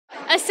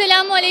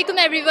Assalamu alaikum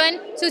everyone.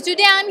 So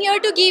today I am here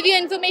to give you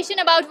information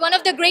about one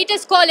of the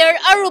greatest scholar,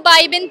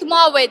 Rubayyi Bint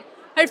Muawwidh.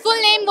 Her full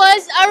name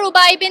was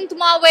Rubayyi Bint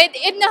Muawwidh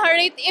ibn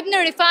Harith ibn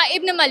Rifa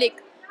ibn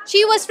Malik.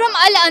 She was from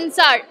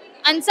Al-Ansar.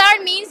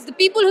 Ansar means the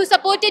people who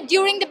supported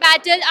during the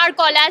battle are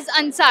called as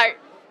Ansar.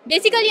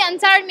 Basically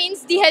Ansar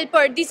means the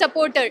helper, the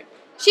supporter.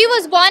 She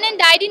was born and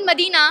died in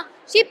Medina.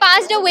 She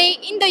passed away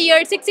in the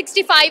year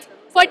 665,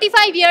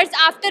 45 years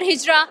after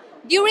Hijrah,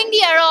 during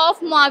the era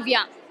of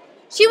Muawwidh.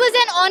 She was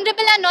an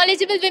honorable and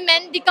knowledgeable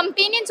woman. The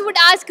companions would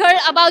ask her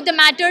about the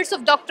matters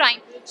of doctrine.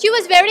 She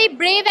was very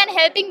brave and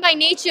helping by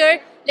nature.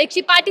 Like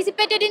she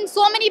participated in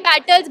so many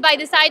battles by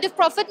the side of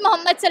Prophet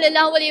Muhammad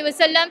sallallahu alaihi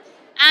wasallam,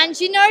 and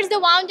she nursed the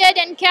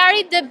wounded and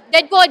carried the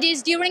dead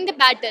bodies during the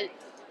battle.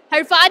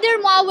 Her father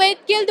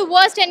Muawwidh killed the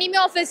worst enemy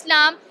of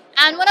Islam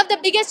and one of the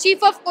biggest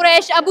chief of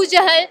Quraysh, Abu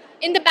Jahl,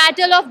 in the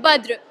battle of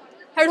Badr.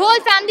 Her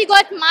whole family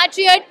got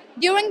martyred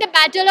during the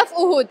battle of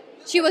Uhud.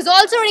 She was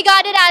also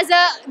regarded as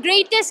the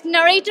greatest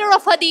narrator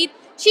of hadith.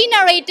 She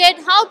narrated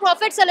how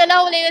Prophet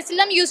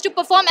ﷺ used to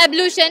perform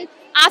ablution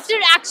after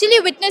actually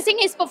witnessing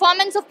his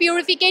performance of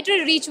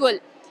purificatory ritual.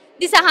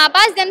 The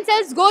Sahabas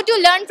themselves go to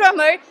learn from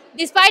her,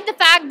 despite the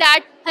fact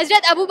that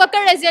Hazrat Abu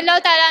Bakr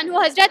radiallahu ta'ala anhu,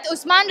 Hazrat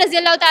Usman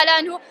radiallahu ta'ala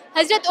anhu,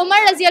 Hazrat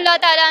Umar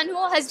radiallahu ta'ala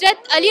anhu,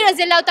 Hazrat Ali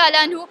radiallahu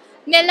ta'ala anhu,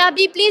 may Allah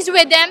be pleased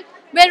with them,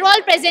 were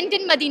all present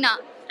in Medina.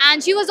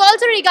 And she was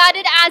also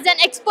regarded as an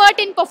expert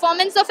in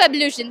performance of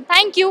ablution.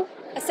 Thank you.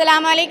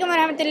 अस्सलाम वालेकुम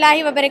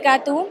रहमतुल्लाहि व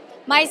बरकातुहू।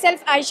 My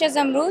self Ayesha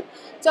ज़मरूद।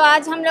 तो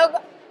आज हम लोग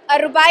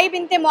रुबाई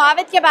bint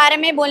मुआविद के बारे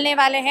में बोलने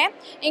वाले हैं।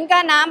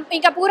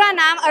 इनका पूरा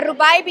नाम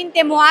रुबाई बिन्त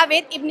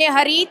मुआविद इब्ने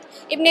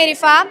हरीथ इब्ने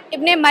रिफ़ा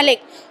इब्ने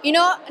मलिक।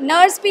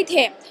 नर्स भी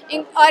थे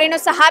और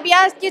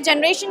सहाबिया के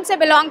जनरेशन से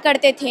बिलोंग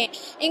करते थे।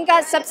 इनका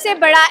सबसे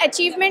बड़ा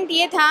अचीवमेंट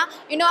ये था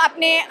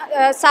अपने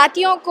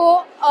साथियों को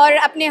और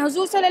अपने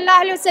हुज़ूर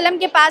सल्लल्लाहु अलैहि वसल्लम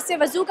के पास से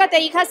वज़ू का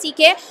तरीक़ा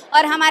सीखे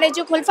और हमारे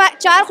जो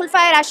चार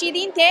खुलफ़ाए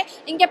राशिदीन थे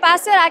इनके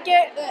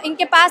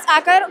पास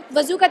आकर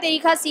वज़ू का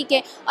तरीक़ा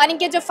सीखे। और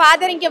इनके जो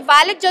फादर इनके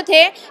वालिद जो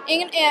थे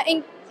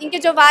इनके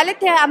जो वालिद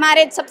थे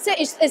हमारे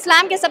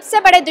इस्लाम के सबसे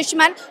बड़े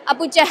दुश्मन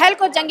अबू जहल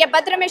को जंग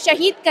बद्र में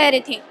शहीद कर रहे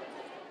थे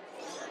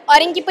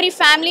और इनकी पूरी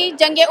फैमिली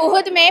जंग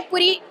उहुद में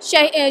पूरी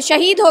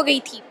शहीद हो गई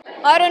थी।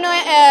 और उन्होंने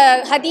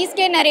हदीस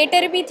के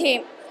नरेटर भी थे।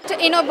 तो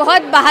इन्होंने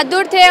बहुत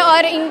बहादुर थे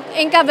और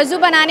इनका वज़ू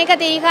बनाने का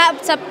तरीक़ा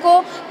सबको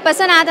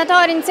पसंद आता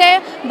था और इनसे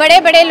बड़े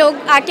बड़े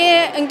लोग आके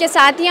इनके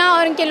साथियाँ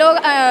और इनके लोग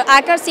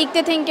आकर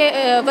सीखते थे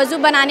इनके वज़ू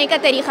बनाने का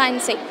तरीक़ा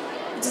इनसे।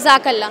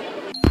 जज़ाकल्लाह।